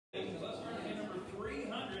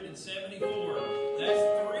374.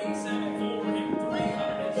 That's 374 and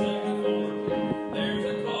 374. There's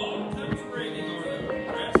a call. Comes ringing or the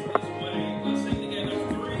restless wave. Let's sing together.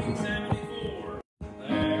 374.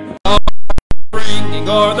 There's a call ringing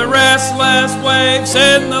or the restless wave.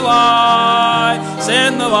 Send the light.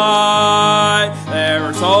 Send the light. There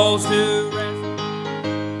are souls to rest.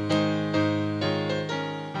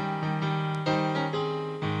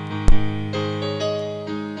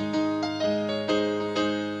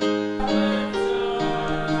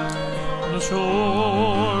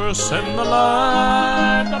 Send the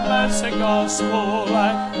light, the blessed gospel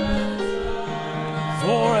light,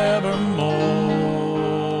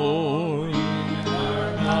 forevermore.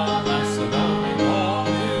 That's the going home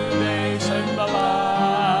today. Send the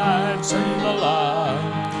light,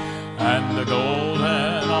 and the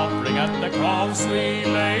golden offering at the cross we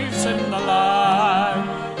lay. Send the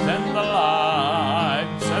light, send the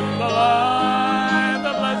light, send the light,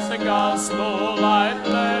 the blessed gospel light,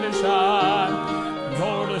 let it shine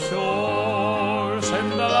toward the shore.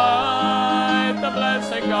 Send the light, the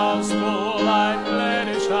blessed gospel light, let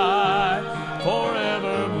it shine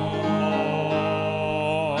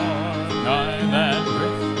forevermore. Night and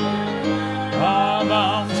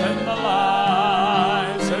about, send the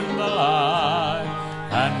light,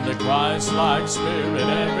 and the Christ-like spirit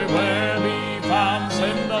everywhere be found.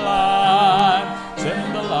 Send the light,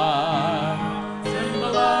 send the light, send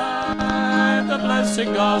the light, the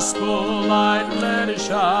blessed gospel light, let it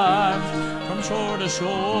shine from shore to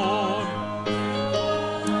shore.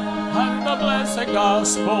 And the blessed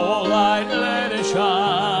gospel light, let it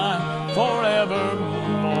shine forevermore.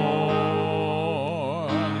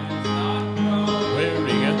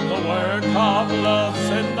 Weary in the work of love,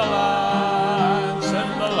 send the light,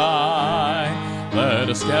 send the light. Let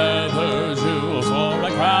us gather jewels for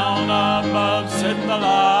a crown above. Send the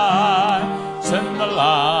light, send the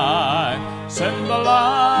light, send the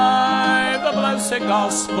light, the blessed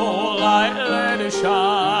gospel light, let it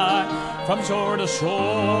shine from shore to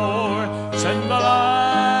shore. Send the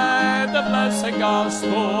light, the blessed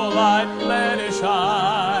gospel light, let it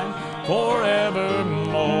shine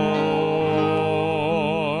forevermore.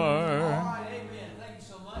 All right, amen. Thank you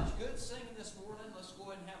so much. Good singing this morning. Let's go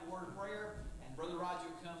ahead and have a word of prayer, and Brother Roger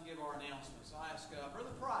will come give our announcements. I ask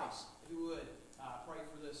Brother Price, if you would, pray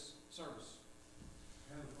for this service.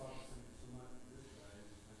 Heavenly Father, thank you so much for this day.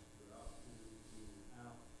 Thank you for the opportunity to be in the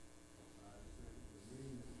house. Thank you for the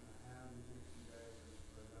meeting that I have with you today.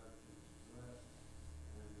 For God to bless.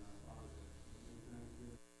 And Father, we thank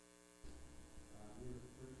you. We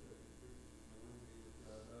appreciate you for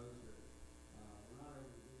with those that we're not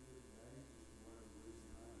able to do this today, just for whatever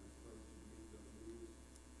reason. I just pray that you meet those needs.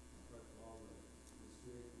 I pray for all the sick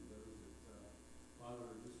and those that, Father,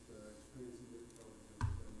 are just experiencing difficulties every day.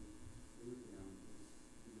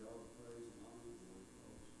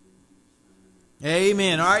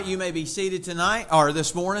 Amen. All right, you may be seated tonight, or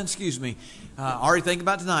this morning, excuse me. Already thinking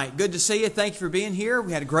about tonight. Good to see you. Thank you for being here.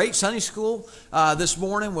 We had a great Sunday school this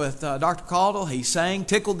morning with Dr. Caudill. He sang,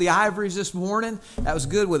 tickled the ivories this morning. That was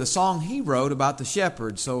good with a song he wrote about the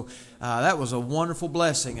shepherd. So that was a wonderful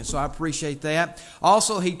blessing, and so I appreciate that.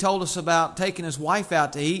 Also, he told us about taking his wife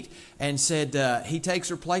out to eat and said he takes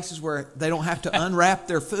her places where they don't have to unwrap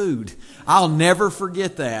their food. I'll never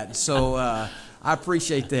forget that. So I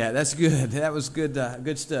appreciate that. That's good. That was good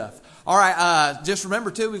good stuff. All right, just remember,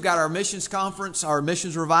 too, we've got our missions conference, our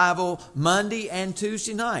missions revival, Monday and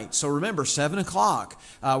Tuesday night. So remember, 7 o'clock,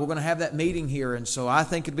 we're going to have that meeting here, and so I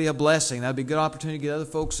think it'd be a blessing. That'd be a good opportunity to get other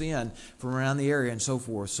folks in from around the area and so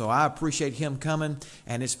forth. So I appreciate him coming,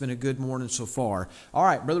 and it's been a good morning so far. All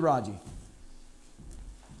right, Brother Raji.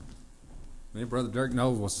 Maybe Brother Dirk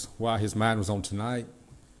knows why his mind was on tonight,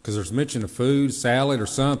 because there's mention of food, salad, or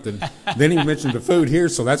something. Then he mentioned the food here,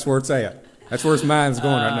 so that's where it's at. That's where his mind's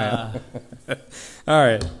going right now. All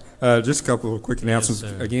right. Just a couple of quick announcements.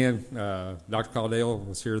 Yes, again, Dr. Caudill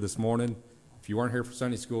was here this morning. If you weren't here for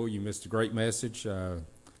Sunday school, you missed a great message.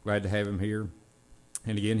 Glad to have him here.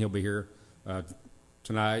 And again, he'll be here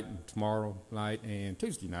tonight, tomorrow night, and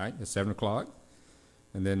Tuesday night at 7 o'clock.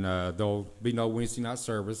 And then there'll be no Wednesday night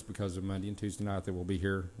service because of Monday and Tuesday night that will be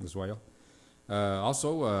here as well.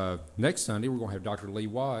 Also, next Sunday, we're going to have Dr. Lee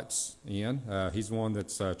Watts in. He's the one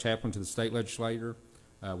that's chaplain to the state legislature.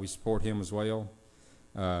 We support him as well.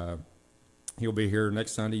 He'll be here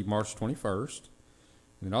next Sunday, March 21st.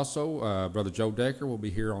 And then also, Brother Joe Decker will be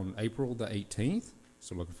here on April the 18th.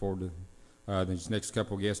 So looking forward to these next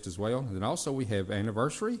couple of guests as well. And then also, we have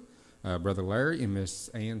anniversary, Brother Larry and Miss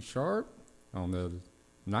Ann Sharp on the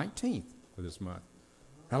 19th of this month.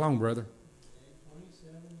 How long, brother?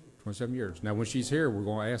 27 years. Now, when she's here, we're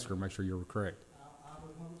going to ask her, make sure you're correct. I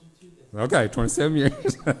would want you Okay, 27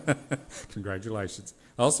 years. Congratulations.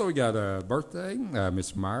 Also, we got a birthday,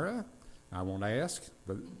 Miss Myra. I won't ask,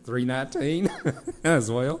 but 319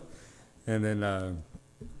 as well. And then I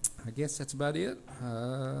guess that's about it.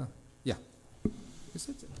 Yeah. That's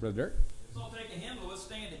it, Brother Dirk. Let's all take a hymn. Let's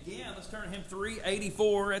stand again. Let's turn to hymn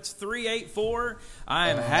 384. That's 384. I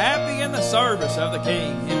am happy in the service of the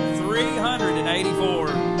King. Hymn 384.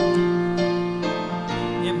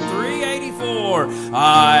 Hymn 384.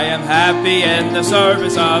 I am happy in the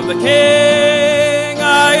service of the King.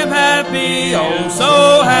 I am happy, oh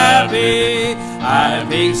so happy. I have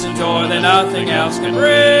peace and joy that nothing else can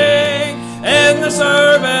bring. In the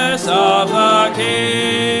service of the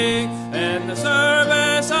King. In the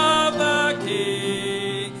service of the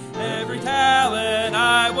King. Every talent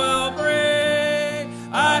I will bring.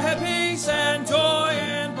 I have peace and joy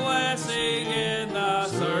and blessing in the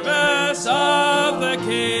service of the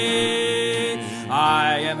King.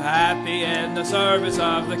 I am happy in the service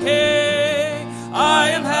of the King. I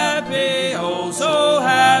am happy, oh so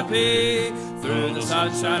happy. Through the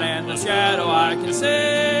sunshine and the shadow I can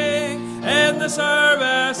sing. In the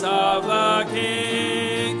service of the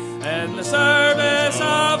King. In the service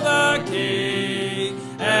of the King.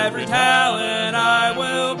 Every talent I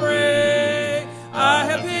will bring. I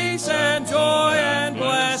have peace and joy and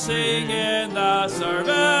blessing in the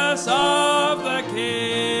service of the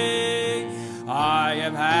King. I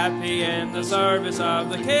am happy in the service of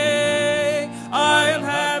the King. I am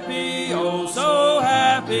happy, oh so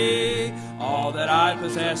happy. All that I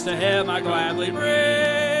possess to Him I gladly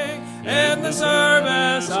bring. In the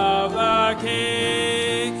service of the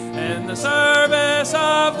King. In the service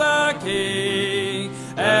of the King.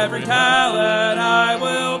 Every talent I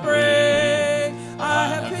will bring. I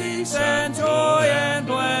have peace and joy and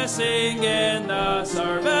blessing in the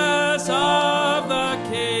service of the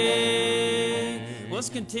King. Let's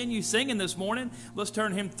continue singing this morning. Let's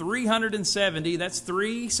turn hymn 370. That's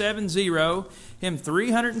 370. Hymn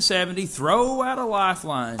 370. Throw out a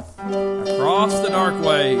lifeline across the dark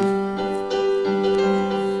wave.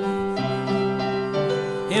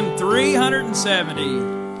 Hymn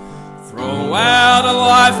 370. Throw out a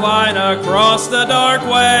lifeline across the dark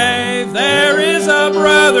wave. There is a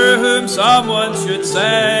brother whom someone should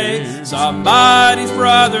save. Somebody's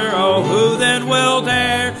brother, oh who then will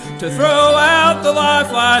dare to throw out the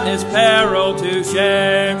lifeline, his peril to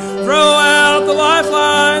share? Throw out the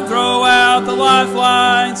lifeline, throw out the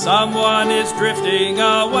lifeline. Someone is drifting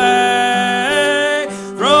away.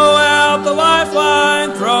 Throw out the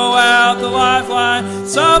lifeline, throw out the lifeline.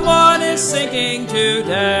 Someone is sinking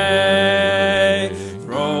today.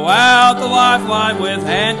 Throw out the lifeline with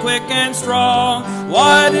hand quick and strong.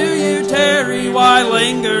 Why do you tarry? Why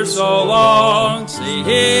linger so long? See,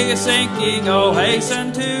 he is sinking, oh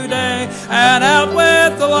hasten today. And out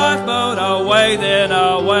with the lifeboat, away then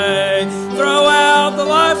away. Throw out the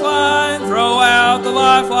lifeline, throw out the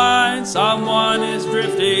lifeline. Someone is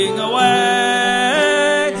drifting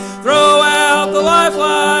away. Throw out the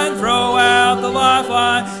lifeline, throw out the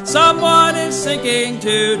lifeline. Someone is sinking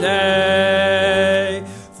today.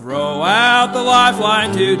 Throw out the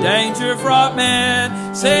lifeline to danger-fraught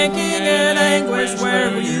men, sinking in anguish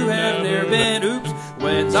wherever you have near been. Oops.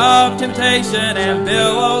 Winds of temptation and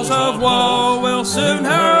billows of woe will soon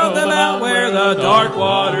hurl them out where the dark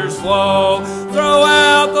waters flow. Throw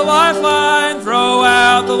out the lifeline, throw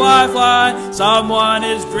out the lifeline. Someone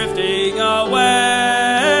is drifting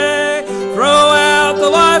away. Throw out the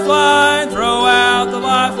lifeline, throw out the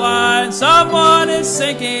lifeline. Someone is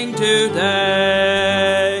sinking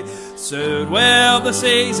today. Soon will the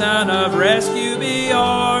season of rescue be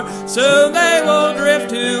o'er. Soon they will drift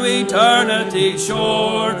to eternity's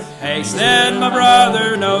shore. Hasten, my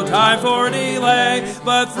brother, no time for delay,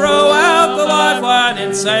 but throw out the lifeline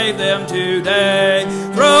and save them today.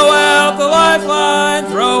 Throw out the lifeline,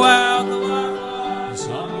 throw out the lifeline.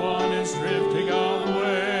 Someone is drifting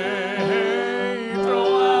away.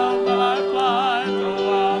 Throw out the lifeline, throw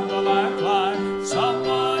out the lifeline.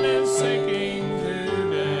 Someone is sinking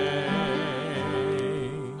today.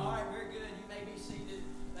 All right, very good. You may be seated.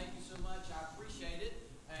 Thank you so much. I appreciate it.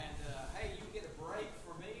 And hey, you get a break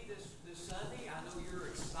for me this Sunday. I know you're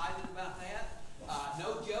excited about that.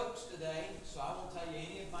 No jokes today, so I won't tell you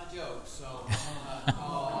any of my jokes. So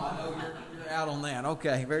I know you're out on that.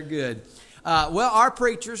 Okay, very good. Well, our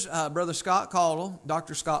preachers, Brother Scott Caudill,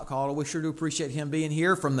 Dr. Scott Caudill, we sure do appreciate him being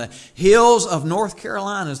here from the hills of North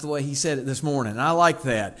Carolina is the way he said it this morning. And I like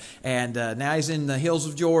that. And now he's in the hills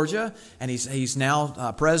of Georgia, and he's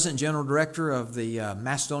now President and General Director of the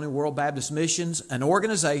Macedonia World Baptist Missions, an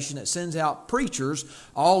organization that sends out preachers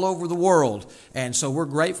all over the world. And so we're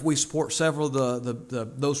grateful. We support several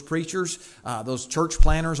of those preachers, those church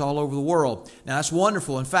planners all over the world. Now, that's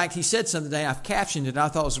wonderful. In fact, he said something today. I've captioned it. I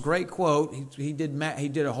thought it was a great quote. He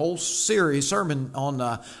did a whole sermon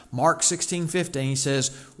on Mark 16:15. He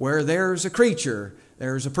says, "Where there's a creature,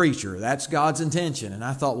 there's a preacher." That's God's intention. And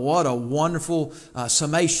I thought, what a wonderful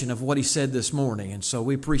summation of what he said this morning. And so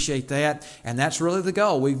we appreciate that. And that's really the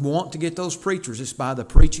goal. We want to get those preachers. It's by the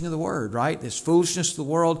preaching of the word, right? It's foolishness to the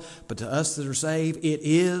world, but to us that are saved, it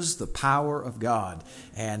is the power of God.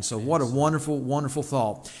 And so what a wonderful, wonderful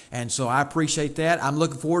thought. And so I appreciate that. I'm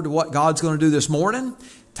looking forward to what God's going to do this morning,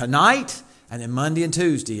 tonight, and then Monday and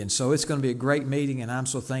Tuesday. And so it's going to be a great meeting, and I'm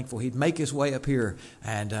so thankful he'd make his way up here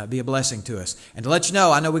and be a blessing to us. And to let you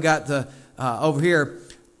know, I know we got the over here,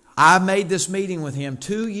 I made this meeting with him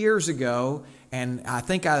 2 years ago, and I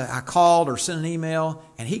think I called or sent an email,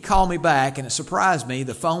 and he called me back, and it surprised me.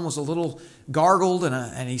 The phone was a little gargled,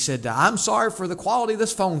 and he said, "I'm sorry for the quality of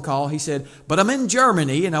this phone call." He said, "But I'm in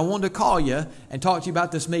Germany, and I wanted to call you and talk to you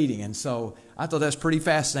about this meeting." And so I thought that's pretty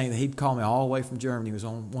fascinating that he'd call me all the way from Germany. He was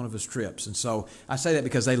on one of his trips. And so I say that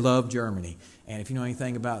because they love Germany. And if you know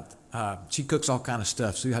anything about, she cooks all kind of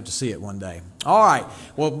stuff, so you have to see it one day. All right.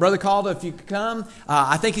 Well, Brother Caudill, if you could come.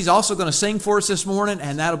 I think he's also going to sing for us this morning,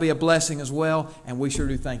 and that'll be a blessing as well. And we sure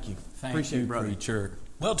do thank you. Appreciate it, brother. Preacher.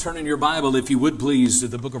 Well, turn in your Bible, if you would please, to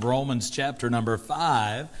the book of Romans chapter number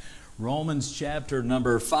 5. Romans chapter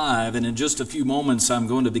number 5. And in just a few moments, I'm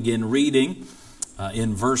going to begin reading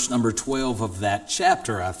in verse number 12 of that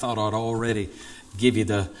chapter. I thought I'd already give you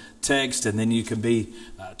the text, and then you can be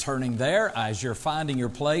turning there as you're finding your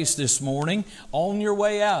place this morning. On your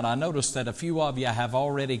way out, I noticed that a few of you have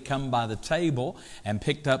already come by the table and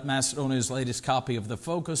picked up Macedonia's latest copy of the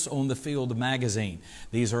Focus on the Field magazine.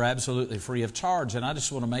 These are absolutely free of charge, and I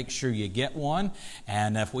just want to make sure you get one.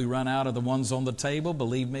 And if we run out of the ones on the table,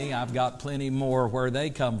 believe me, I've got plenty more where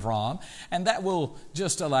they come from. And that will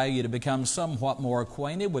just allow you to become somewhat more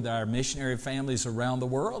acquainted with our missionary families around the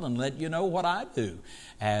world and let you know what I do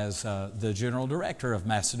as the General Director of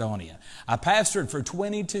Macedonia. I pastored for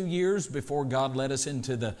 22 years before God led us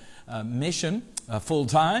into the mission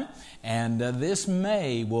full-time, and this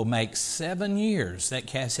May will make 7 years that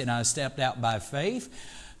Cassie and I stepped out by faith.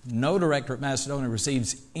 No director at Macedonia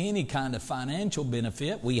receives any kind of financial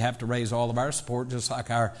benefit. We have to raise all of our support just like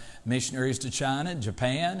our missionaries to China,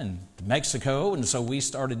 Japan, and Mexico. And so we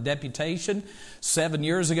started deputation 7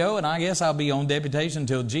 years ago, and I guess I'll be on deputation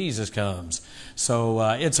until Jesus comes. So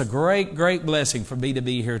it's a great, great blessing for me to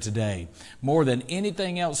be here today. More than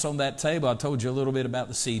anything else on that table, I told you a little bit about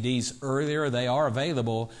the CDs earlier. They are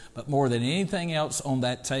available, but more than anything else on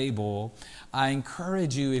that table, I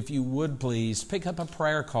encourage you, if you would please, pick up a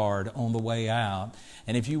prayer card on the way out.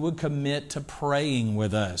 And if you would commit to praying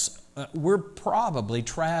with us. We're probably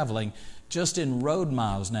traveling just in road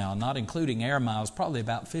miles now, not including air miles, probably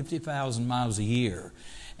about 50,000 miles a year.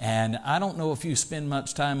 And I don't know if you spend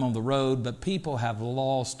much time on the road, but people have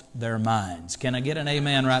lost their minds. Can I get an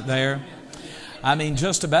amen right there? I mean,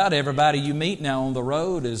 just about everybody you meet now on the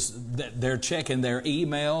road they're checking their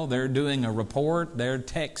email, they're doing a report, they're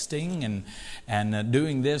texting and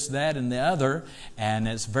doing this, that, and the other, and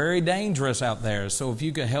it's very dangerous out there. So if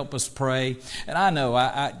you could help us pray. And I know,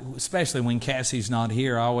 I especially when Cassie's not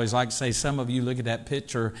here, I always like to say, some of you look at that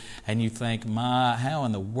picture and you think, my, how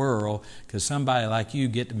in the world could somebody like you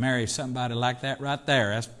get to marry somebody like that right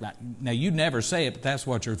there? Now, you'd never say it, but that's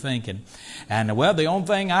what you're thinking. And, well, the only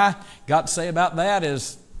thing I got to say about that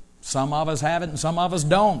is some of us have it and some of us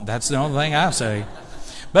don't. That's the only thing I say.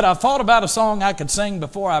 But I thought about a song I could sing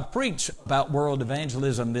before I preach about world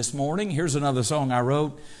evangelism this morning. Here's another song I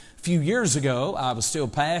wrote a few years ago. I was still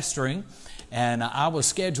pastoring, and I was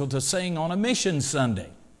scheduled to sing on a mission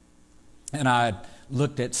Sunday. And I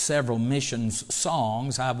looked at several missions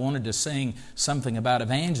songs. I wanted to sing something about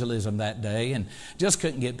evangelism that day and just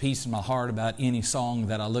couldn't get peace in my heart about any song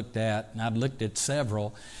that I looked at. And I'd looked at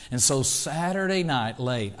several. And so Saturday night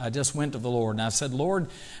late, I just went to the Lord and I said, Lord,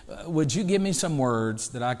 would you give me some words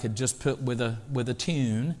that I could just put with a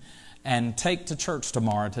tune and take to church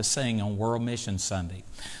tomorrow to sing on World Mission Sunday?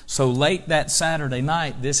 So late that Saturday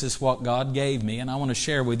night, this is what God gave me. And I want to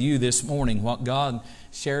share with you this morning what God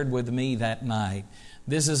shared with me that night.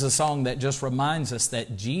 This is a song that just reminds us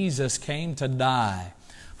that Jesus came to die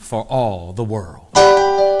for all the world.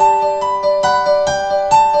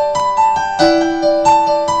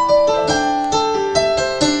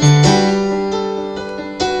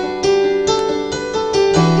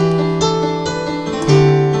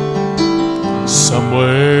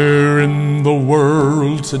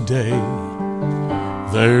 blessed day.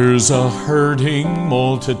 There's a hurting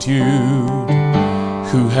multitude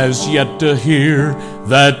who has yet to hear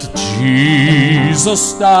that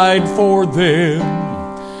Jesus died for them,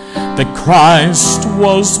 that Christ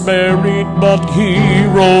was buried but He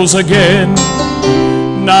rose again.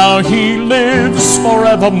 Now He lives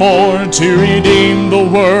forevermore to redeem the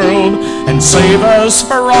world and save us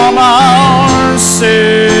from our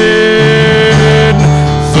sin.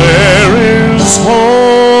 There is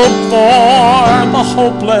hope for the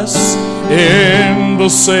hopeless in the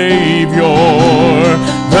Savior.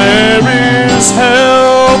 There is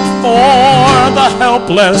help for the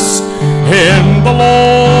helpless in the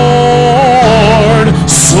Lord.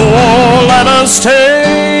 So let us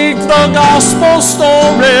take the gospel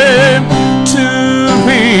story to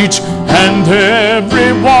each and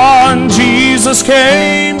everyone. Jesus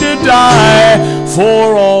came to die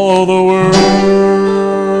for all the world.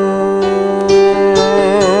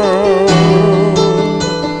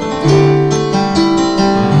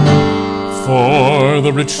 For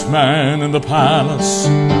the rich man in the palace,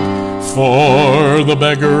 for the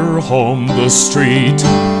beggar home the street,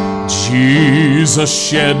 Jesus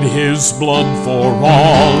shed His blood for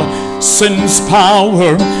all sin's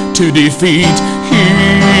power to defeat.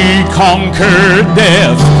 He conquered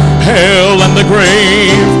death, hell, and the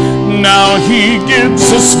grave. Now He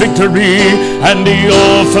gives us victory, and He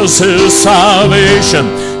offers His salvation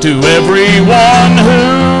to everyone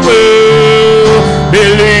who will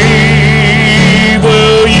believe.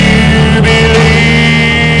 Will you believe?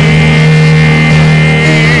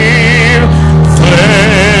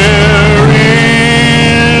 There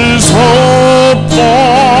is hope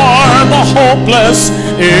for the hopeless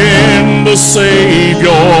in the Savior.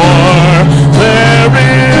 There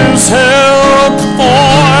is help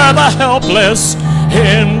for the helpless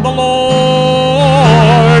in the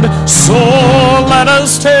Lord. So let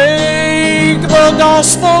us take the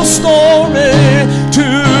gospel story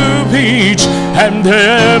to each and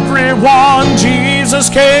everyone. Jesus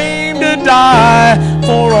came to die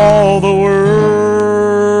for all the world.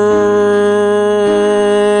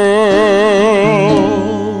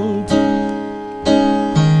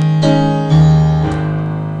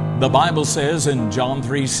 The Bible says in John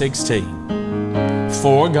 3:16,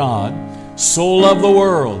 for God so loved the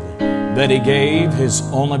world that He gave His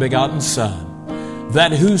only begotten Son,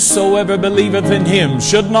 that whosoever believeth in Him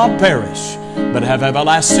should not perish, but have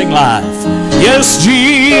everlasting life. Yes,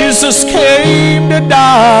 Jesus came to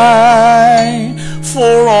die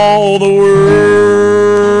for all the world.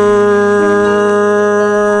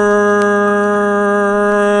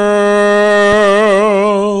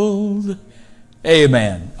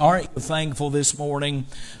 Amen. Aren't you thankful this morning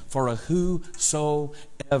for a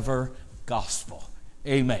whosoever gospel?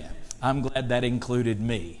 Amen. I'm glad that included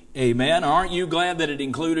me. Amen. Aren't you glad that it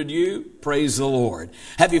included you? Praise the Lord.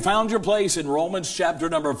 Have you found your place in Romans chapter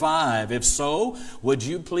number 5? If so, would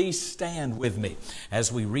you please stand with me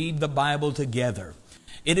as we read the Bible together?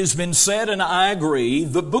 It has been said, and I agree,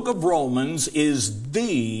 the book of Romans is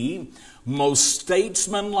the most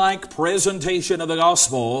statesmanlike presentation of the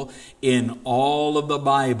gospel in all of the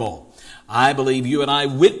Bible. I believe you and I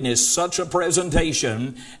witnessed such a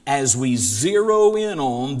presentation as we zero in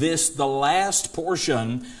on this, the last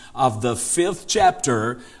portion of the 5th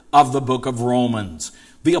chapter of the book of Romans.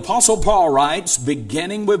 The Apostle Paul writes,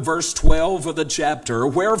 beginning with verse 12 of the chapter,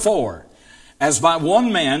 wherefore, as by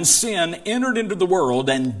one man sin entered into the world,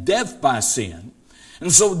 and death by sin,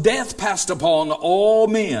 and so death passed upon all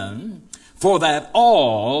men, for that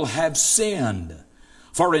all have sinned.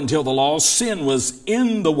 For until the law, sin was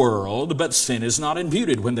in the world, but sin is not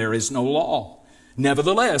imputed when there is no law.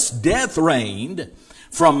 Nevertheless, death reigned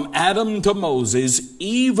from Adam to Moses,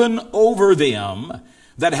 even over them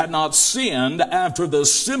that had not sinned after the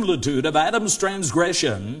similitude of Adam's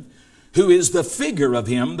transgression, who is the figure of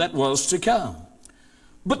him that was to come.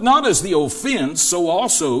 But not as the offense, so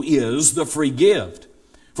also is the free gift.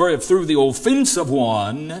 For if through the offense of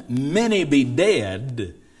one many be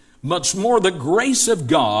dead, much more the grace of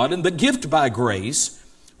God and the gift by grace,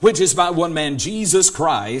 which is by one man Jesus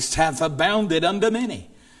Christ, hath abounded unto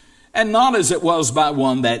many. And not as it was by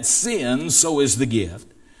one that sinned, so is the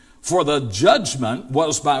gift. For the judgment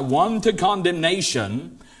was by one to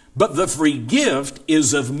condemnation, but the free gift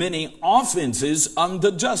is of many offenses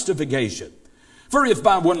unto justification. For if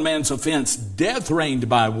by one man's offense death reigned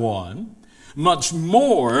by one, much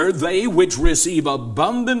more they which receive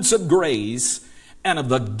abundance of grace and of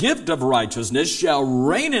the gift of righteousness shall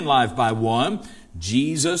reign in life by one,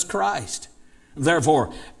 Jesus Christ.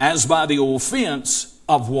 Therefore, as by the offense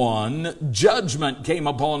of one judgment came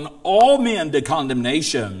upon all men to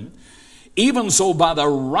condemnation, Even so, by the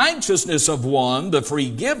righteousness of one, the free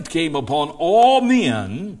gift came upon all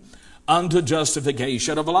men unto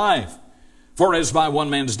justification of life. For as by one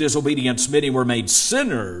man's disobedience many were made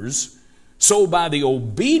sinners, so by the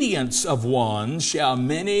obedience of one shall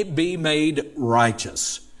many be made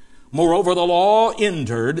righteous. Moreover, the law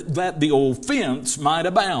entered that the offense might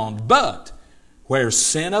abound. But where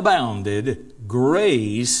sin abounded,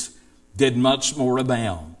 grace did much more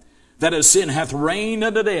abound. That as sin hath reigned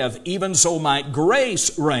unto death, even so might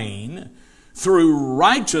grace reign through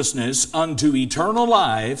righteousness unto eternal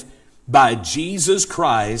life by Jesus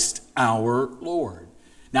Christ our Lord.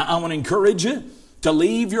 Now, I want to encourage you to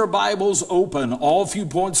leave your Bibles open. All few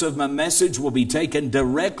points of my message will be taken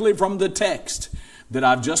directly from the text that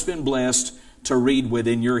I've just been blessed to read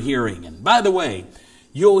within your hearing. And by the way,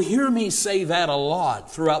 you'll hear me say that a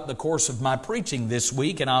lot throughout the course of my preaching this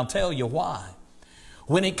week, and I'll tell you why.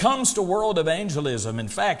 When it comes to world evangelism, in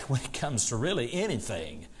fact, when it comes to really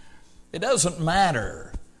anything, it doesn't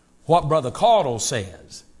matter what Brother Caudill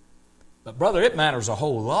says. But brother, it matters a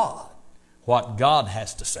whole lot what God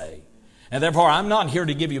has to say. And therefore, I'm not here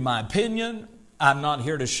to give you my opinion. I'm not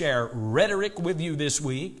here to share rhetoric with you this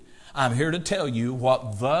week. I'm here to tell you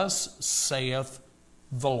what thus saith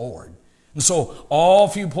the Lord. And so all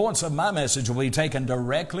few points of my message will be taken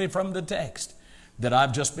directly from the text that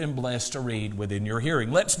I've just been blessed to read within your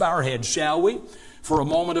hearing. Let's bow our heads, shall we, for a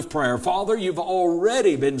moment of prayer. Father, you've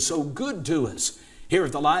already been so good to us here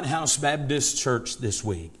at the Lighthouse Baptist Church this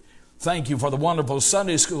week. Thank you for the wonderful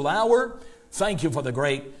Sunday school hour. Thank you for the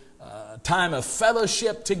great time of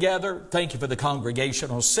fellowship together. Thank you for the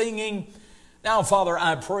congregational singing. Now, Father,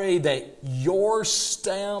 I pray that your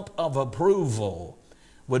stamp of approval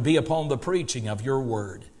would be upon the preaching of your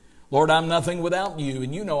word. Lord, I'm nothing without you,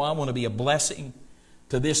 and you know I want to be a blessing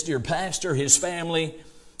to this dear pastor, his family,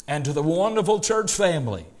 and to the wonderful church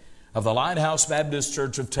family of the Lighthouse Baptist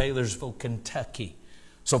Church of Taylorsville, Kentucky.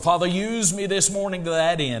 So, Father, use me this morning to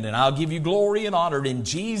that end, and I'll give you glory and honor. In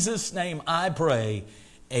Jesus' name I pray,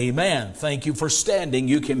 amen. Thank you for standing.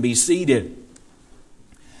 You can be seated.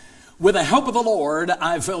 With the help of the Lord,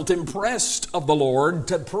 I felt impressed of the Lord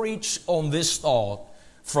to preach on this thought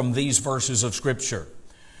from these verses of Scripture.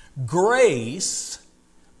 Grace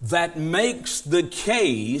that makes the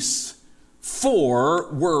case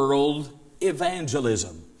for world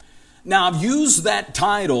evangelism. Now, I've used that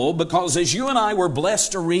title because as you and I were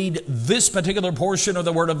blessed to read this particular portion of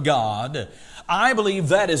the Word of God, I believe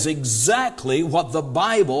that is exactly what the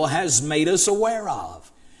Bible has made us aware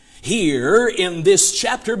of. Here in this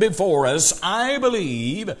chapter before us, I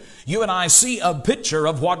believe you and I see a picture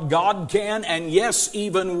of what God can and yes,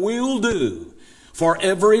 even will do for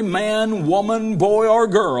every man, woman, boy, or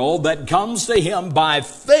girl that comes to Him by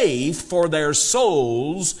faith for their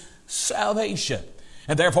soul's salvation.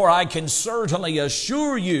 And therefore, I can certainly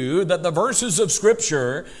assure you that the verses of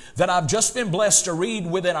Scripture that I've just been blessed to read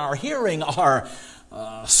within our hearing are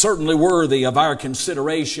certainly worthy of our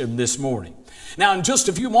consideration this morning. Now, in just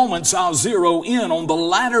a few moments, I'll zero in on the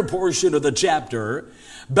latter portion of the chapter,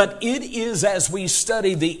 but it is as we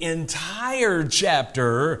study the entire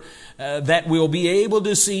chapter that we'll be able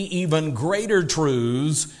to see even greater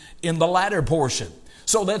truths in the latter portion.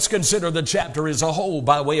 So let's consider the chapter as a whole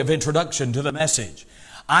by way of introduction to the message.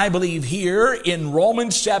 I believe here in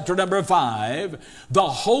Romans chapter number 5, the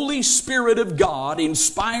Holy Spirit of God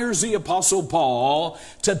inspires the Apostle Paul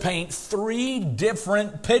to paint three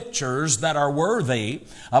different pictures that are worthy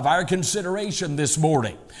of our consideration this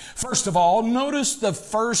morning. First of all, notice the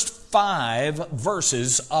first 5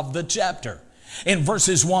 verses of the chapter. In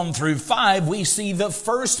verses 1 through 5, we see the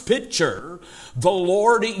first picture the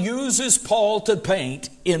Lord uses Paul to paint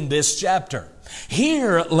in this chapter.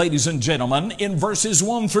 Here, ladies and gentlemen, in verses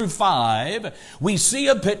 1 through 5, we see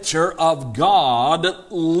a picture of God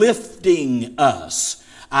lifting us.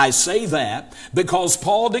 I say that because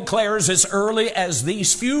Paul declares as early as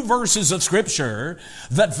these few verses of Scripture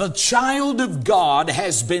that the child of God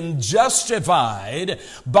has been justified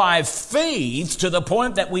by faith to the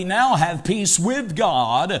point that we now have peace with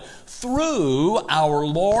God through our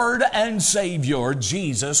Lord and Savior,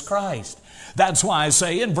 Jesus Christ. That's why I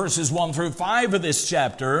say in verses 1 through 5 of this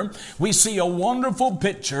chapter, we see a wonderful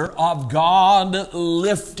picture of God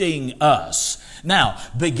lifting us. Now,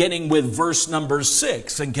 beginning with verse number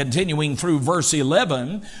 6 and continuing through verse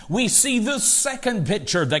 11, we see the second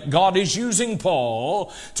picture that God is using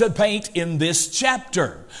Paul to paint in this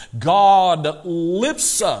chapter. God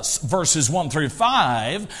lifts us, verses 1 through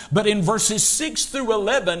 5, but in verses 6 through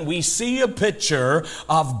 11, we see a picture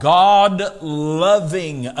of God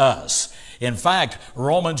loving us. In fact,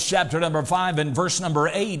 Romans chapter number 5 and verse number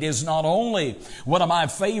 8 is not only one of my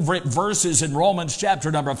favorite verses in Romans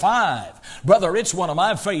chapter number 5, brother, it's one of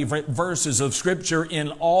my favorite verses of Scripture in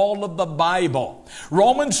all of the Bible.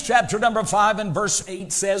 Romans chapter number 5 and verse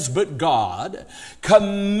 8 says, "But God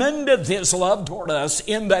commendeth his love toward us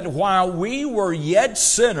in that while we were yet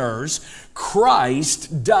sinners,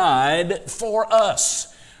 Christ died for us."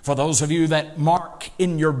 For those of you that mark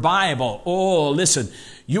in your Bible, listen,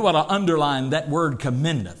 you ought to underline that word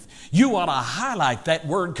commendeth. You ought to highlight that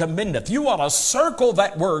word commendeth. You ought to circle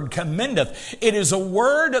that word commendeth. It is a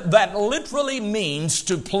word that literally means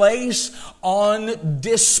to place on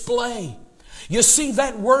display. You see,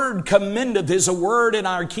 that word commendeth is a word in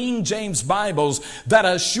our King James Bibles that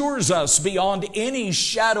assures us beyond any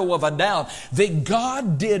shadow of a doubt that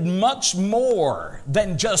God did much more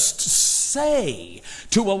than just say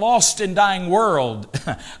to a lost and dying world,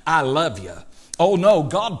 "I love you." Oh no,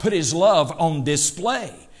 God put his love on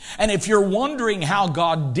display. And if you're wondering how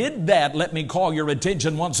God did that, let me call your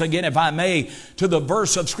attention once again, if I may, to the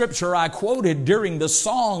verse of Scripture I quoted during the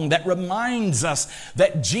song that reminds us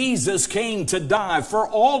that Jesus came to die for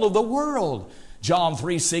all of the world. John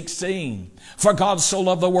 3:16. "For God so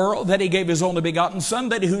loved the world that he gave his only begotten Son,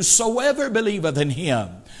 that whosoever believeth in him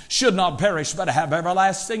should not perish but have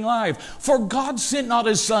everlasting life. For God sent not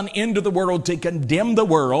his Son into the world to condemn the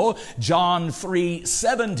world," John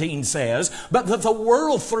 3:17 says, "but that the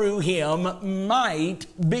world through him might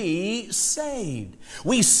be saved."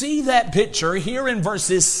 We see that picture here in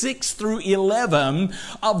verses 6 through 11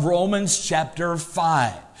 of Romans chapter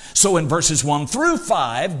 5. So in verses 1 through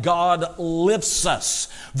 5, God lifts us.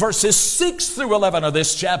 Verses 6 through 11 of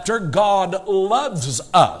this chapter, God loves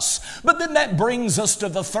us. But then that brings us to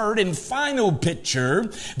the third and final picture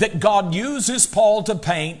that God uses Paul to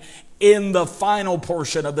paint in the final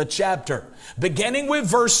portion of the chapter. Beginning with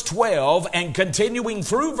verse 12 and continuing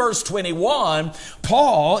through verse 21,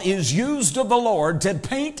 Paul is used of the Lord to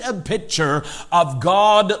paint a picture of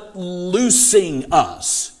God loosing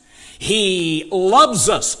us. He loves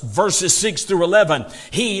us, verses 6 through 11.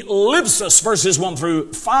 He lifts us, verses 1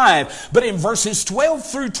 through 5. But in verses 12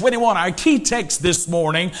 through 21, our key text this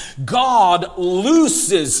morning, God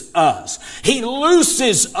looses us. He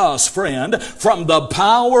looses us, friend, from the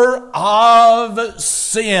power of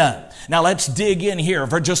sin. Now let's dig in here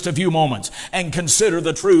for just a few moments and consider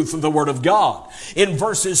the truth of the Word of God. In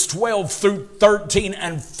verses 12 through 13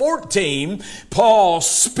 and 14, Paul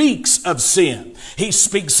speaks of sin. He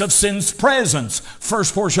speaks of sin's presence,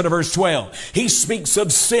 first portion of verse 12. He speaks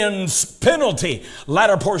of sin's penalty,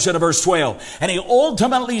 latter portion of verse 12. And he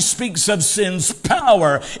ultimately speaks of sin's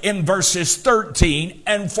power in verses 13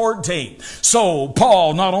 and 14. So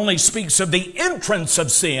Paul not only speaks of the entrance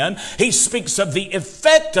of sin, he speaks of the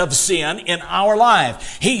effect of sin in our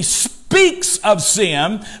life. He speaks of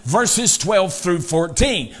sin, verses 12 through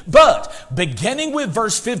 14. But beginning with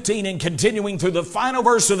verse 15 and continuing through the final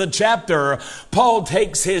verse of the chapter, Paul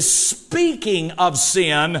takes his speaking of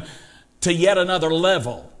sin to yet another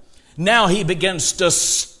level. Now he begins to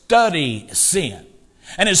study sin.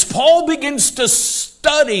 And as Paul begins to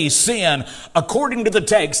study sin, according to the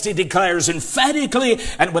text, he declares emphatically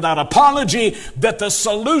and without apology that the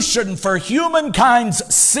solution for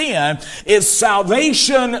humankind's sin is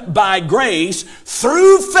salvation by grace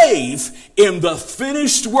through faith in the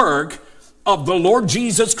finished work of the Lord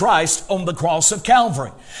Jesus Christ on the cross of Calvary.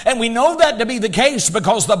 And we know that to be the case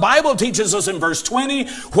because the Bible teaches us in verse 20,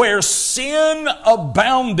 where sin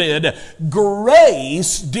abounded,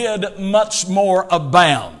 grace did much more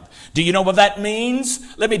abound. Do you know what that means?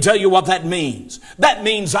 Let me tell you what that means. That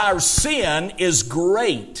means our sin is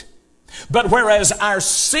great. But whereas our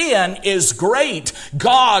sin is great,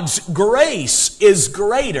 God's grace is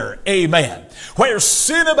greater. Amen. Where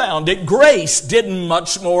sin abounded, grace did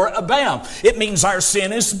much more abound. It means our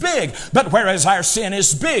sin is big. But whereas our sin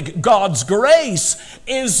is big, God's grace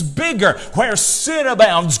is bigger. Where sin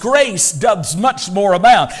abounds, grace does much more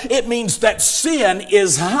abound. It means that sin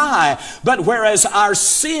is high. But whereas our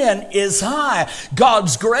sin is high,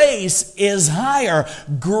 God's grace is higher.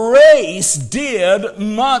 Grace did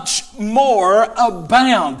much more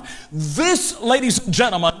abound. This, ladies and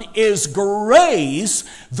gentlemen, is grace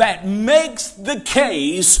that makes the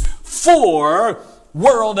case for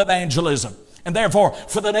world evangelism. And therefore,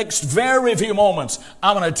 for the next very few moments,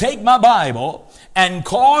 I'm going to take my Bible and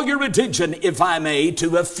call your attention, if I may,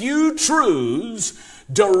 to a few truths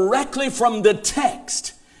directly from the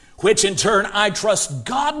text, which in turn I trust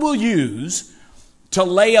God will use to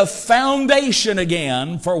lay a foundation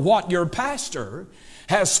again for what your pastor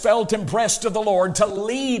has felt impressed of the Lord to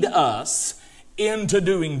lead us into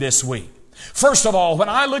doing this week. First of all, when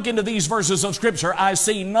I look into these verses of Scripture, I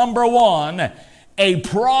see, number one, a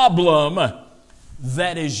problem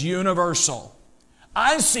that is universal.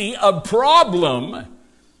 I see a problem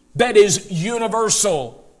that is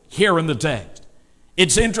universal here in the text.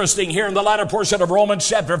 It's interesting, here in the latter portion of Romans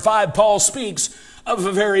chapter 5, Paul speaks of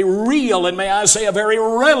a very real, and may I say a very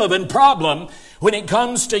relevant problem when it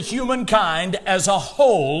comes to humankind as a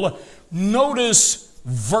whole. Notice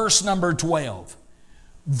verse number 12.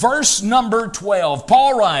 Verse number 12,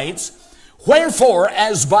 Paul writes, "Wherefore,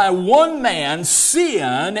 as by one man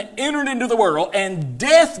sin entered into the world, and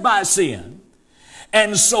death by sin,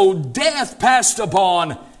 and so death passed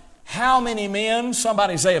upon how many men?"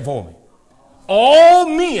 Somebody say it for me. "All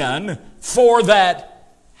men, for that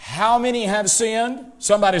how many have sinned?"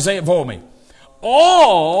 Somebody say it for me.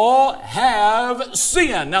 All have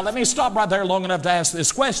sinned. Now let me stop right there long enough to ask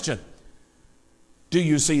this question. Do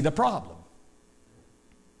you see the problem?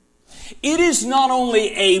 It is not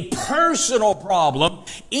only a personal problem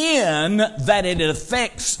in that it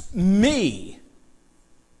affects me.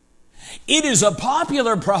 It is a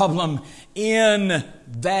popular problem in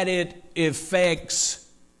that it affects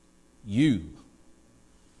you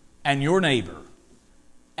and your neighbor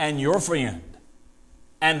and your friend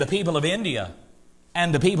and the people of India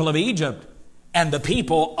and the people of Egypt and the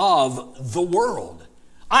people of the world.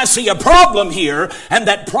 I see a problem here, and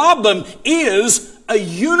that problem is a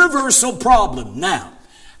universal problem. Now,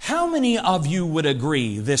 how many of you would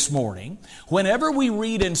agree this morning, whenever we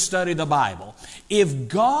read and study the Bible, if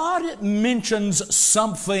God mentions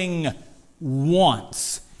something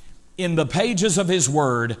once in the pages of His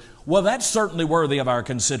Word, well, that's certainly worthy of our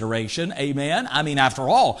consideration. Amen. I mean, after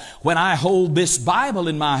all, when I hold this Bible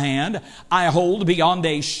in my hand, I hold beyond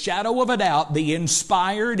a shadow of a doubt the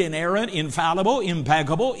inspired, inerrant, infallible,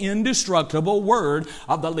 impeccable, indestructible Word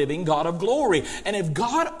of the living God of glory. And if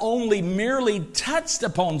God only merely touched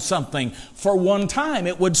upon something for one time,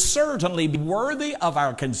 it would certainly be worthy of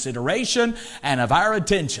our consideration and of our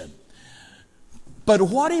attention. But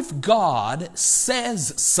what if God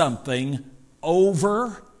says something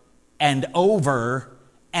over and over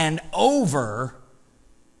and over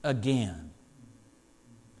again?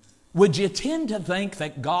 Would you tend to think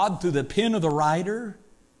that God, through the pen of the writer,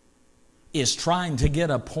 is trying to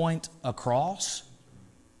get a point across?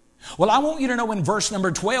 Well, I want you to know in verse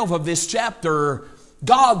number 12 of this chapter,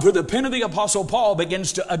 God, through the pen of the Apostle Paul,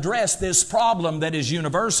 begins to address this problem that is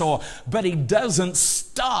universal, but he doesn't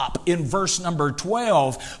stop in verse number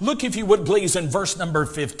 12. Look, if you would please, in verse number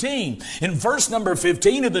 15. In verse number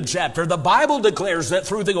 15 of the chapter, the Bible declares that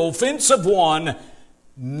through the offense of one,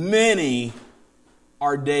 many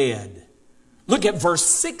are dead. Look at verse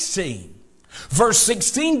 16. Verse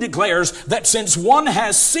 16 declares that since one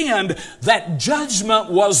has sinned, that judgment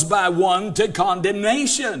was by one to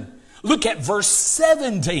condemnation. Look at verse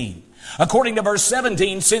 17. According to verse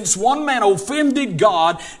 17, since one man offended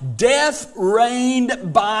God, death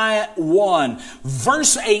reigned by one.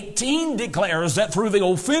 Verse 18 declares that through the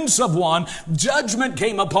offense of one, judgment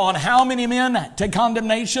came upon how many men to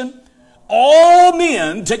condemnation? All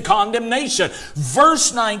men to condemnation.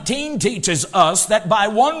 Verse 19 teaches us that by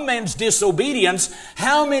one man's disobedience,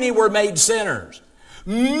 how many were made sinners?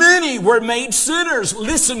 Many were made sinners.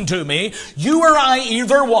 Listen to me. You or I,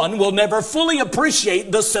 either one, will never fully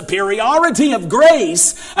appreciate the superiority of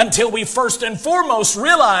grace until we first and foremost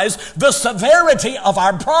realize the severity of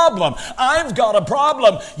our problem. I've got a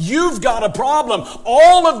problem. You've got a problem.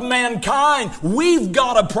 All of mankind, we've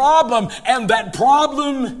got a problem, and that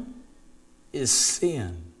problem is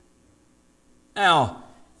sin. Now,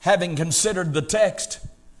 having considered the text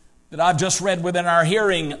that I've just read within our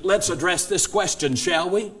hearing, let's address this question, shall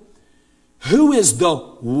we? Who is the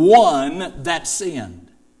one that sinned?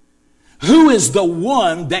 Who is the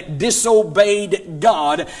one that disobeyed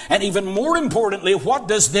God? And even more importantly, what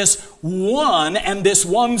does this one and this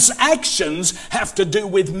one's actions have to do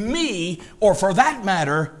with me, or for that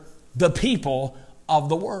matter, the people of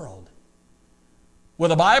the world? Well,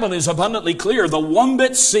 the Bible is abundantly clear. The one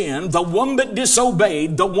that sinned, the one that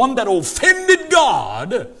disobeyed, the one that offended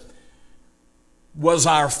God was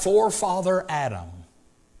our forefather Adam.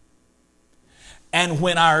 And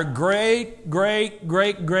when our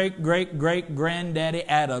great-great-great-great-great-great-granddaddy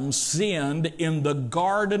Adam sinned in the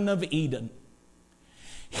Garden of Eden,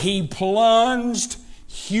 he plunged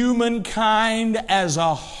humankind as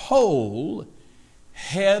a whole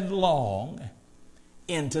headlong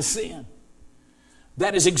into sin.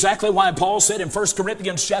 That is exactly why Paul said in 1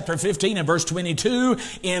 Corinthians chapter 15 and verse 22,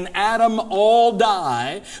 in Adam all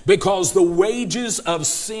die, because the wages of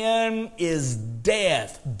sin is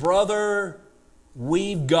death. Brother,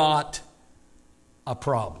 we've got a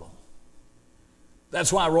problem.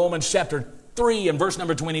 That's why Romans chapter 3 and verse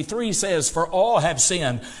number 23 says, for all have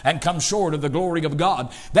sinned and come short of the glory of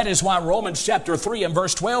God. That is why Romans chapter 3 and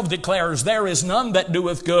verse 12 declares, there is none that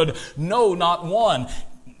doeth good, no, not one.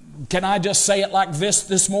 Can I just say it like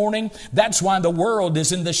this morning? That's why the world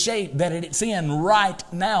is in the shape that it's in right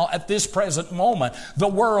now at this present moment. The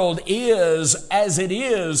world is as it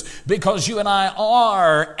is because you and I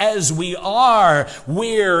are as we are.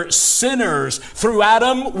 We're sinners. Through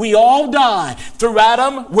Adam, we all die. Through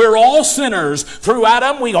Adam, we're all sinners. Through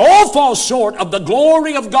Adam, we all fall short of the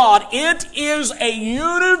glory of God. It is a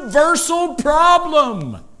universal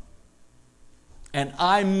problem. And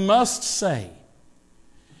I must say,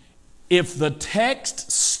 if the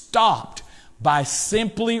text stopped by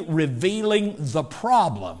simply revealing the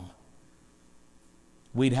problem,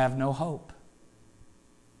 we'd have no hope.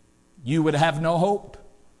 You would have no hope.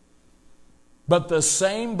 But the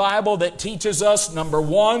same Bible that teaches us, number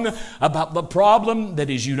one, about the problem that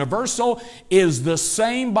is universal, is the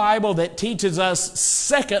same Bible that teaches us,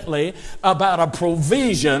 secondly, about a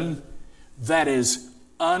provision that is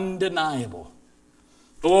undeniable.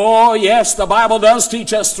 Oh, yes, the Bible does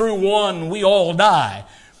teach us through one we all die.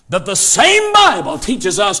 But the same Bible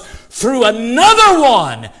teaches us through another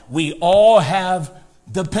one we all have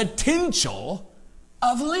the potential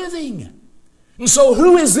of living. And so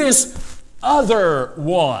who is this other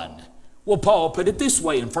one? Well, Paul put it this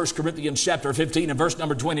way in 1 Corinthians chapter 15 and verse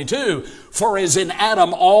number 22. For as in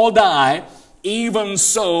Adam all die, even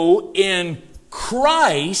so in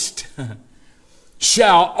Christ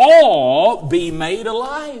shall all be made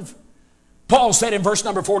alive. Paul said in verse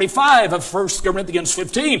number 45 of 1 Corinthians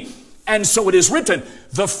 15, and so it is written,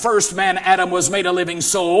 the first man Adam was made a living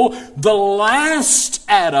soul, the last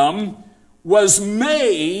Adam was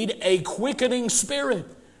made a quickening spirit.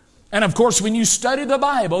 And of course, when you study the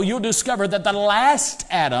Bible, you'll discover that the last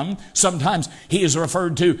Adam, sometimes he is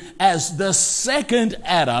referred to as the second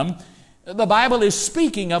Adam. The Bible is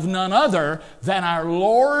speaking of none other than our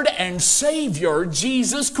Lord and Savior,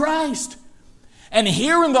 Jesus Christ. And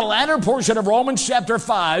here in the latter portion of Romans chapter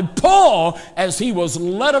 5, Paul, as he was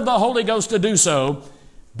led of the Holy Ghost to do so,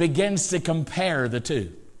 begins to compare the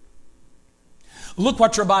two. Look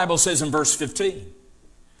what your Bible says in verse 15.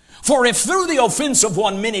 For if through the offense of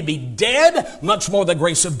one many be dead, much more the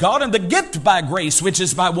grace of God and the gift by grace, which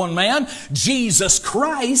is by one man, Jesus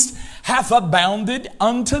Christ, hath abounded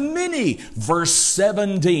unto many. Verse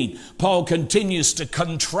 17, Paul continues to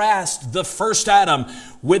contrast the first Adam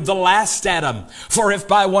with the last Adam. For if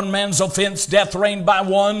by one man's offense death reigned by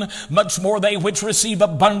one, much more they which receive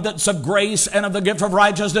abundance of grace and of the gift of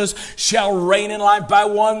righteousness shall reign in life by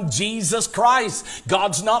one, Jesus Christ.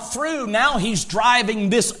 God's not through. Now he's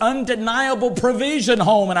driving this undeniable provision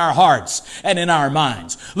home in our hearts and in our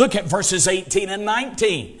minds. Look at verses 18 and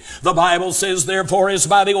 19. The Bible says, therefore, as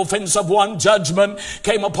by the offense of one judgment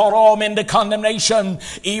came upon all men to condemnation,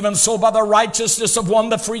 even so by the righteousness of one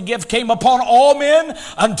the free gift came upon all men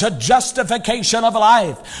unto justification of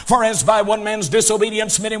life. For as by one man's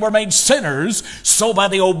disobedience many were made sinners, so by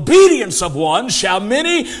the obedience of one shall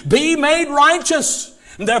many be made righteous.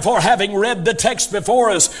 Therefore, having read the text before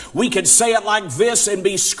us, we could say it like this and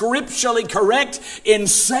be scripturally correct in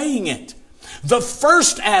saying it. The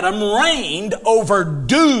first Adam reigned over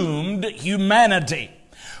doomed humanity.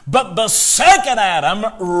 But the second Adam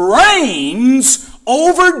reigns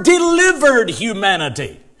over delivered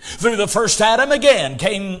humanity. Through the first Adam, again,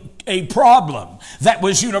 came a problem that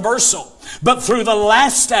was universal. But through the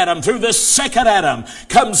last Adam, through the second Adam,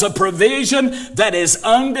 comes a provision that is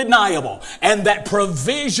undeniable. And that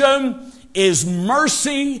provision is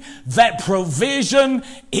mercy. That provision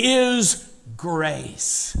is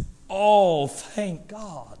grace. Oh, thank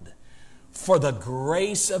God for the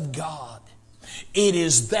grace of God. It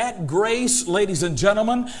is that grace, ladies and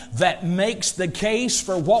gentlemen, that makes the case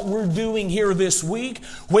for what we're doing here this week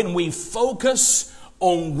when we focus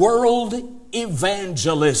on world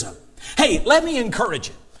evangelism. Hey, let me encourage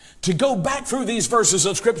you to go back through these verses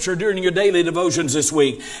of Scripture during your daily devotions this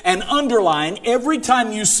week and underline every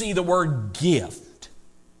time you see the word gift.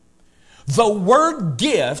 The word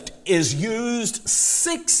gift is used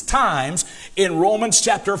 6 times in Romans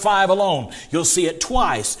chapter 5 alone. You'll see it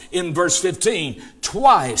twice in verse 15,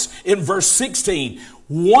 twice in verse 16,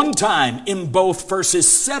 one time in both verses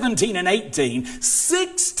 17 and 18.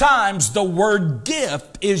 6 times the word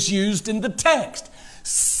gift is used in the text.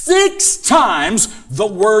 6 times the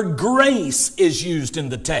word grace is used in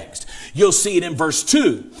the text. You'll see it in verse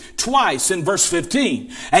 2, twice in verse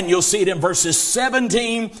 15, and you'll see it in verses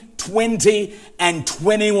 17, 20, and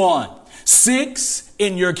 21. 6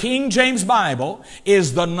 in your King James Bible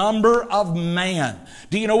is the number of man.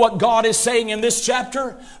 Do you know what God is saying in this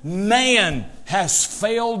chapter? Man has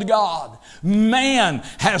failed God. Man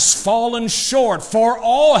has fallen short, for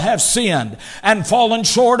all have sinned and fallen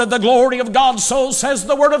short of the glory of God. So says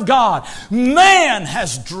the Word of God. Man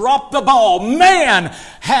has dropped the ball. Man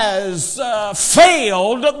has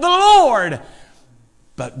failed the Lord.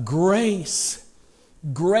 But grace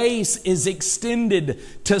is extended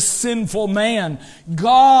to sinful man.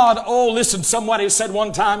 God, oh listen, somebody said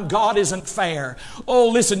one time, God isn't fair. Oh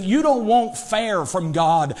listen, you don't want fair from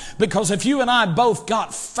God, because if you and I both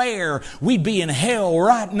got fair, we'd be in hell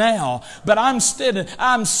right now. But I'm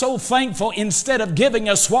so thankful, instead of giving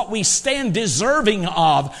us what we stand deserving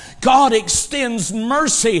of, God extends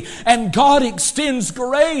mercy and God extends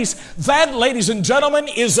grace. That, ladies and gentlemen,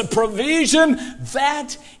 is a provision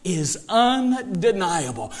that is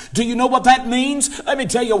undeniable. Do you know what that means? Let me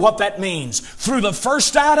tell you what that means. Through the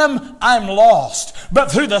first Adam, I'm lost.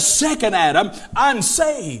 But through the second Adam, I'm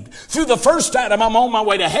saved. Through the first Adam, I'm on my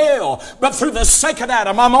way to hell. But through the second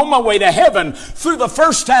Adam, I'm on my way to heaven. Through the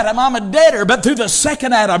first Adam, I'm a debtor. But through the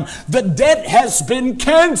second Adam, the debt has been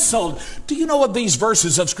canceled. Do you know what these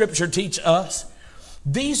verses of Scripture teach us?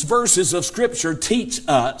 These verses of Scripture teach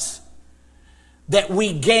us that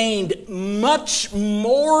we gained much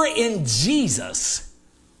more in Jesus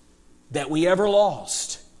than we ever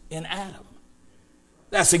lost in Adam.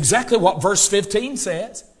 That's exactly what verse 15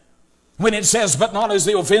 says. When it says, but not as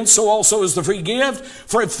the offense, so also is the free gift.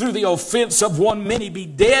 For if through the offense of one many be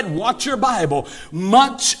dead, watch your Bible,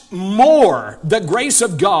 much more the grace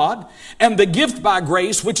of God and the gift by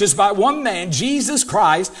grace, which is by one man, Jesus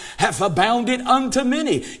Christ, hath abounded unto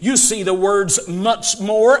many. You see the words much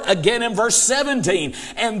more again in verse 17.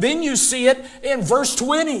 And then you see it in verse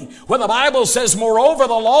 20, where the Bible says, moreover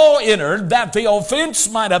the law entered, that the offense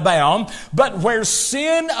might abound. But where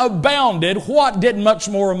sin abounded, what did much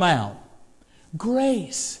more amount?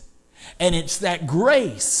 Grace. And it's that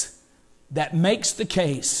grace that makes the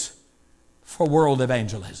case for world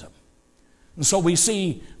evangelism. And so we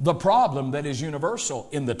see the problem that is universal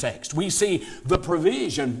in the text. We see the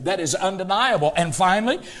provision that is undeniable. And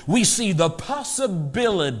finally, we see the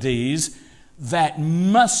possibilities that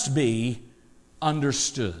must be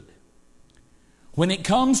understood. When it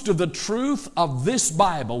comes to the truth of this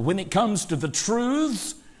Bible, when it comes to the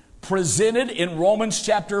truths presented in Romans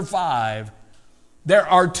chapter 5, there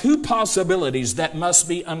are two possibilities that must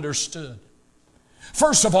be understood.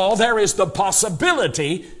 First of all, there is the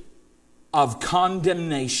possibility of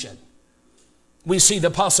condemnation. We see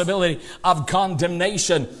the possibility of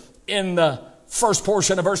condemnation in the first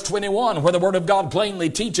portion of verse 21, where the Word of God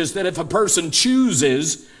plainly teaches that if a person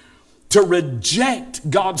chooses to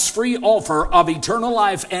reject God's free offer of eternal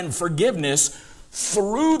life and forgiveness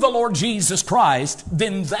through the Lord Jesus Christ,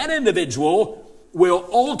 then that individual will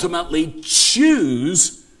ultimately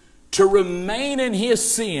choose to remain in his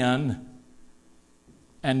sin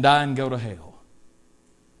and die and go to hell.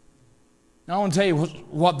 Now I want to tell you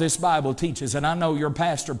what this Bible teaches, and I know your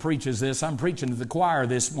pastor preaches this. I'm preaching to the choir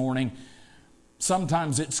this morning.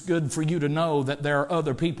 Sometimes it's good for you to know that there are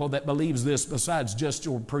other people that believes this besides just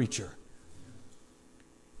your preacher.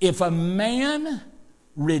 If a man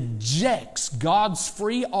rejects God's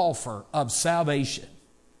free offer of salvation,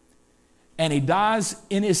 and he dies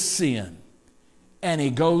in his sin, and he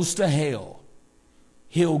goes to hell,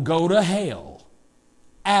 he'll go to hell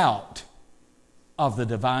out of the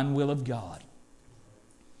divine will of God.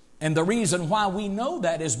 And the reason why we know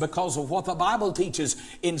that is because of what the Bible teaches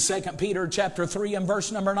in 2 Peter chapter 3 and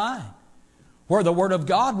verse number 9, where the Word of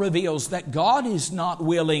God reveals that God is not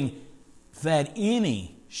willing that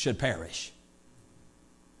any should perish.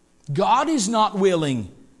 God is not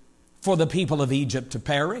willing for the people of Egypt to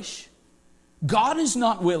perish. God is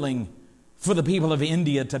not willing for the people of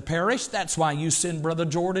India to perish. That's why you send Brother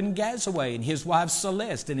Jordan Gazaway and his wife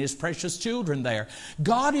Celeste and his precious children there.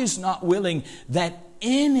 God is not willing that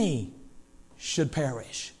any should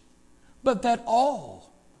perish, but that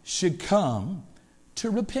all should come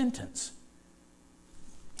to repentance.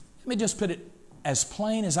 Let me just put it as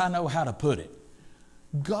plain as I know how to put it.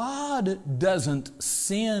 God doesn't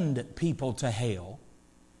send people to hell.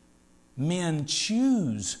 Men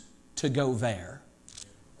choose to go there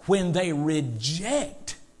when they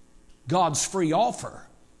reject God's free offer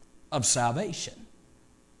of salvation.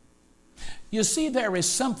 You see, there is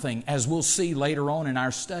something, as we'll see later on in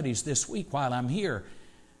our studies this week while I'm here,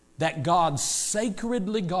 that God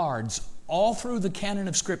sacredly guards all through the canon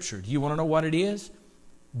of Scripture. Do you want to know what it is?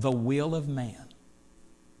 The will of man.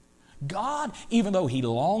 God, even though He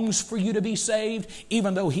longs for you to be saved,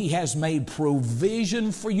 even though He has made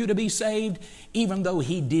provision for you to be saved, even though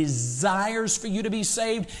He desires for you to be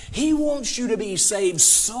saved, He wants you to be saved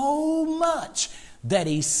so much that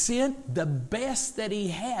He sent the best that He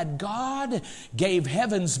had. God gave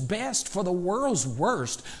heaven's best for the world's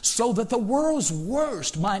worst, so that the world's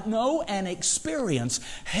worst might know and experience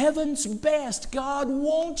heaven's best. God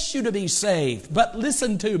wants you to be saved. But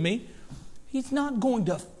listen to me, He's not going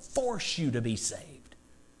to force you to be saved.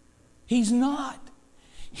 He's not.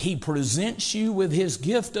 He presents you with His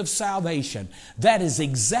gift of salvation. That is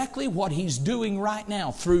exactly what He's doing right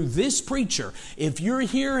now through this preacher. If you're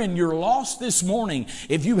here and you're lost this morning,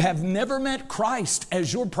 if you have never met Christ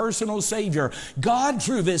as your personal Savior, God,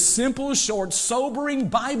 through this simple, short, sobering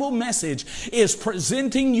Bible message, is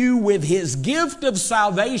presenting you with His gift of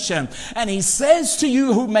salvation. And He says to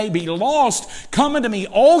you who may be lost, "Come unto me,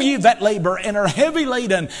 all ye that labor and are heavy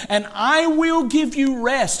laden, and I will give you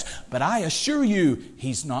rest." But I assure you,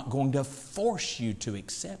 He's not going to force you to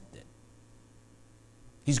accept it.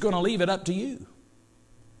 He's going to leave it up to you.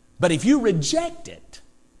 But if you reject it,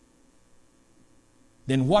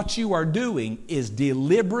 then what you are doing is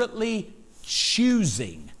deliberately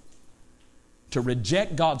choosing to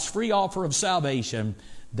reject God's free offer of salvation,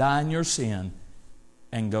 die in your sin,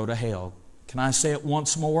 and go to hell. Can I say it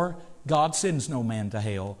once more? God sends no man to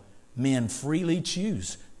hell. Men freely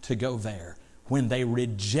choose to go there when they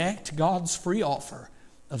reject God's free offer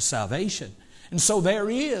of salvation. And so there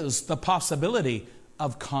is the possibility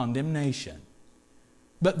of condemnation.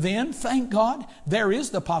 But then, thank God, there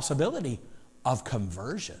is the possibility of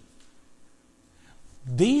conversion.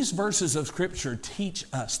 These verses of Scripture teach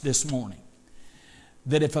us this morning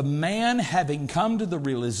that if a man, having come to the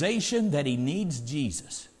realization that he needs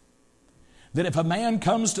Jesus, that if a man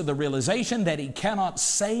comes to the realization that he cannot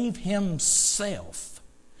save himself,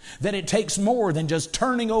 that it takes more than just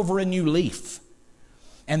turning over a new leaf,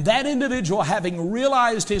 and that individual, having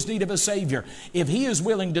realized his need of a Savior, if he is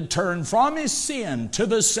willing to turn from his sin to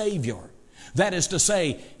the Savior, that is to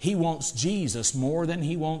say, he wants Jesus more than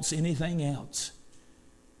he wants anything else.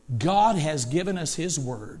 God has given us His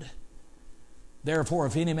Word. Therefore,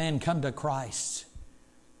 if any man come to Christ,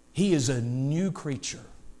 he is a new creature.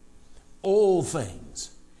 Old things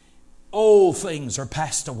are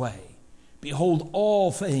passed away. Behold,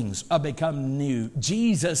 all things are become new.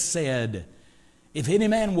 Jesus said, "If any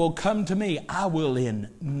man will come to me, I will in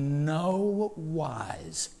no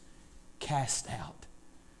wise cast out."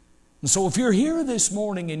 And so if you're here this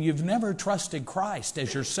morning and you've never trusted Christ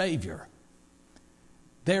as your Savior,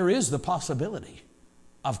 there is the possibility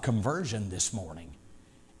of conversion this morning.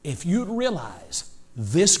 If you'd realize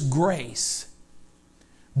this grace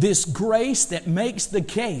that makes the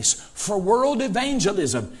case for world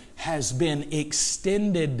evangelism has been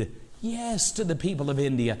extended, yes, to the people of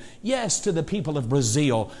India, yes, to the people of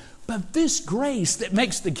Brazil, but this grace that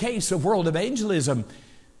makes the case of world evangelism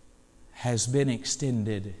has been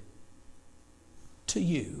extended to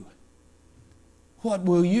you. What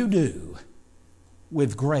will you do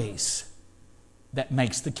with grace that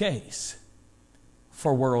makes the case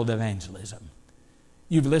for world evangelism?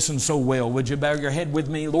 You've listened so well. Would you bow your head with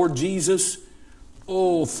me? Lord Jesus,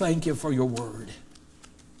 oh, thank You for Your Word.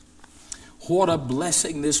 What a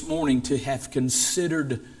blessing this morning to have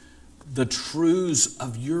considered the truths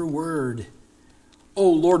of Your Word. Oh,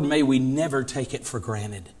 Lord, may we never take it for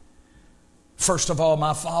granted. First of all,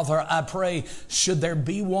 my Father, I pray, should there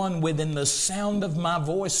be one within the sound of my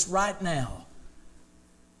voice right now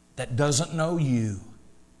that doesn't know You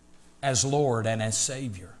as Lord and as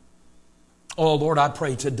Savior, oh, Lord, I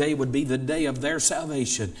pray today would be the day of their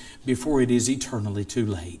salvation before it is eternally too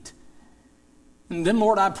late. And then,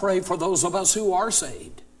 Lord, I pray for those of us who are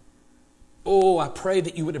saved. Oh, I pray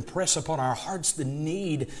that You would impress upon our hearts the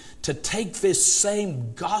need to take this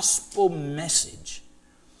same gospel message,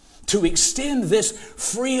 to extend this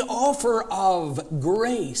free offer of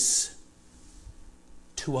grace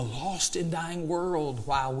to a lost and dying world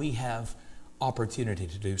while we have opportunity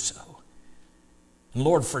to do so. And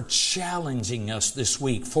Lord, for challenging us this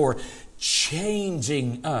week, for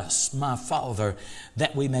changing us, my Father,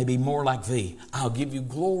 that we may be more like Thee. I'll give You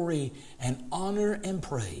glory and honor and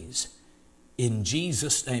praise. In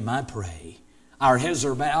Jesus' name I pray. Our heads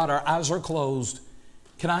are bowed, our eyes are closed.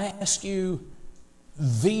 Can I ask you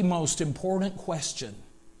the most important question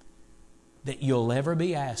that you'll ever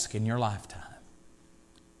be asked in your lifetime?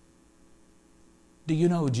 Do you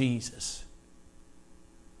know Jesus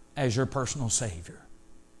as your personal Savior?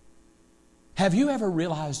 Have you ever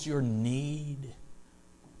realized your need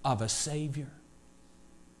of a Savior?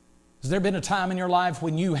 Has there been a time in your life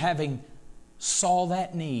when you, having saw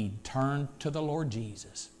that need, turned to the Lord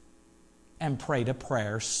Jesus and prayed a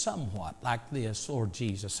prayer somewhat like this: Lord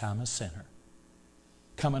Jesus, I'm a sinner.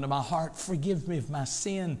 Come into my heart, forgive me of my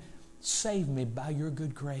sin, save me by your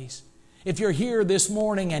good grace. If you're here this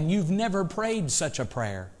morning and you've never prayed such a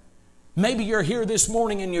prayer, maybe you're here this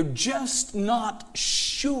morning and you're just not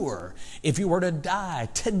sure if you were to die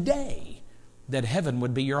today that heaven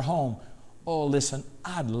would be your home. Oh, listen,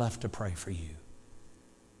 I'd love to pray for you.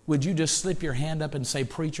 Would you just slip your hand up and say,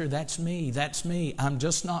 preacher, that's me, that's me. I'm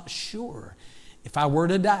just not sure if I were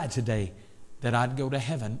to die today that I'd go to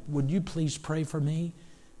heaven. Would you please pray for me?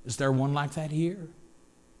 Is there one like that here?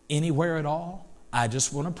 Anywhere at all? I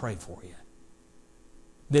just want to pray for you.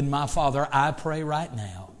 Then, my Father, I pray right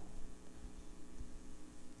now,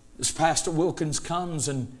 as Pastor Wilkins comes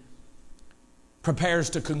and prepares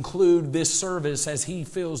to conclude this service as he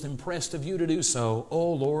feels impressed of you to do so,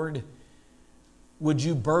 oh Lord, would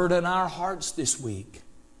you burden our hearts this week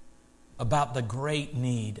about the great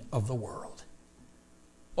need of the world?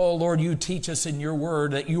 Oh Lord, you teach us in your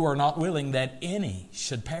word that you are not willing that any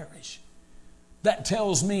should perish. That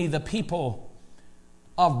tells me the people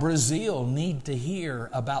of Brazil need to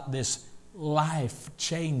hear about this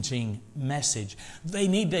life-changing message. They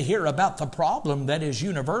need to hear about the problem that is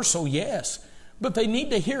universal, yes, but they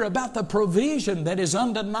need to hear about the provision that is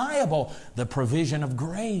undeniable, the provision of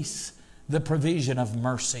grace, the provision of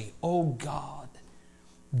mercy. Oh God,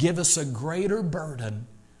 give us a greater burden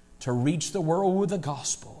to reach the world with the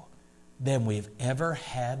gospel than we've ever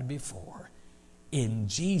had before. In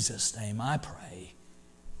Jesus' name I pray.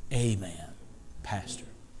 Amen. Pastor.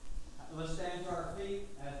 Let's stand to our feet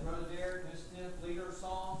as Brother Derek, Miss Tiff lead our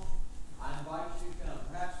song. I invite you to come.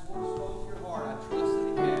 Perhaps the Lord spoke to your heart. I trust that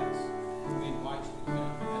He has. We invite you to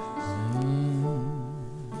come as we sing.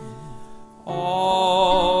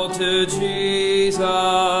 All to Jesus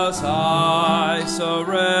I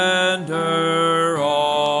surrender,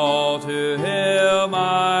 all to Him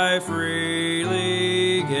I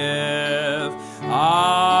freely give.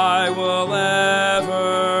 I will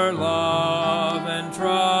ever love and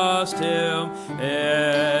trust Him,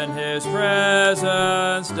 in His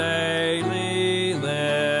presence daily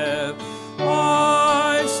live.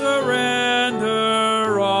 I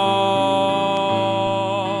surrender all.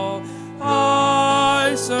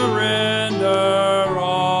 I surrender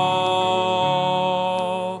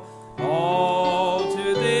all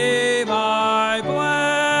to Thee, my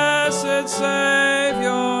blessed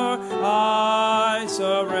Savior. I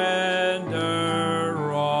surrender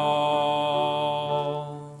all.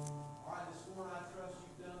 All right, this morning I trust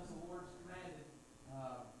you've done as the Lord's commanded.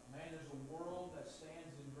 Man, there's a world that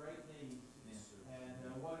stands in great need.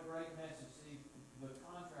 And what a great message. See, the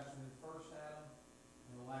contrast between the first Adam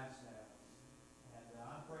and the last Adam. And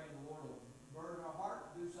I'm praying the Lord will burden our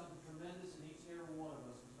heart, do something tremendous in each and every one of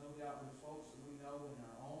us. Because no doubt there's folks that we know in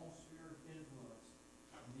our own sphere of influence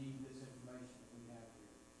need this information that we have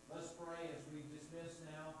here. Let's pray as we dismiss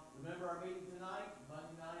now. Remember our meeting tonight,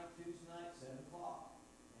 Monday night, Tuesday night, 7 o'clock.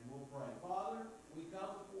 And we'll pray. Father, we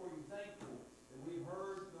come before you thankful that we've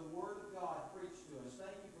heard the Word of God preached to us.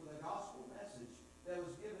 Thank you for the gospel message that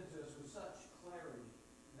was given to us with such clarity.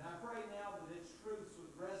 And I pray now that its truths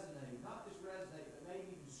would resonate, not just resonate, but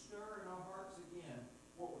maybe even stir in our hearts again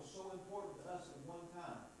what was so important to us at one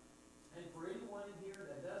time. And for anyone in here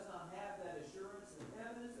that does not have that assurance that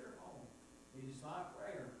heaven is their home, it is my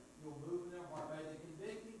prayer you'll move in their heart. May the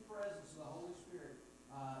convicting presence of the Holy Spirit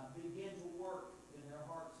begin to work in their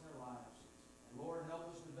hearts and their lives. And Lord,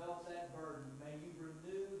 help us develop that burden. May you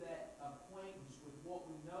renew that acquaintance with what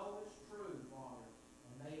we know is true, Father.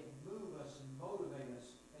 And may it move us and motivate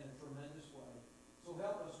us in a tremendous way. So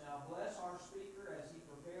help us now. Bless our speaker as he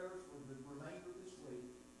prepares for the remainder of this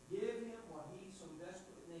week. Give him what he so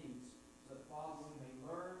desperately needs, so that, Father, we may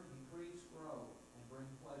learn, increase, grow, and bring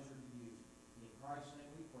pleasure to you. In Christ's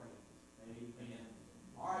name we pray. Amen.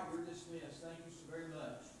 All right, you're dismissed. Thank you so very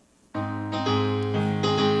much.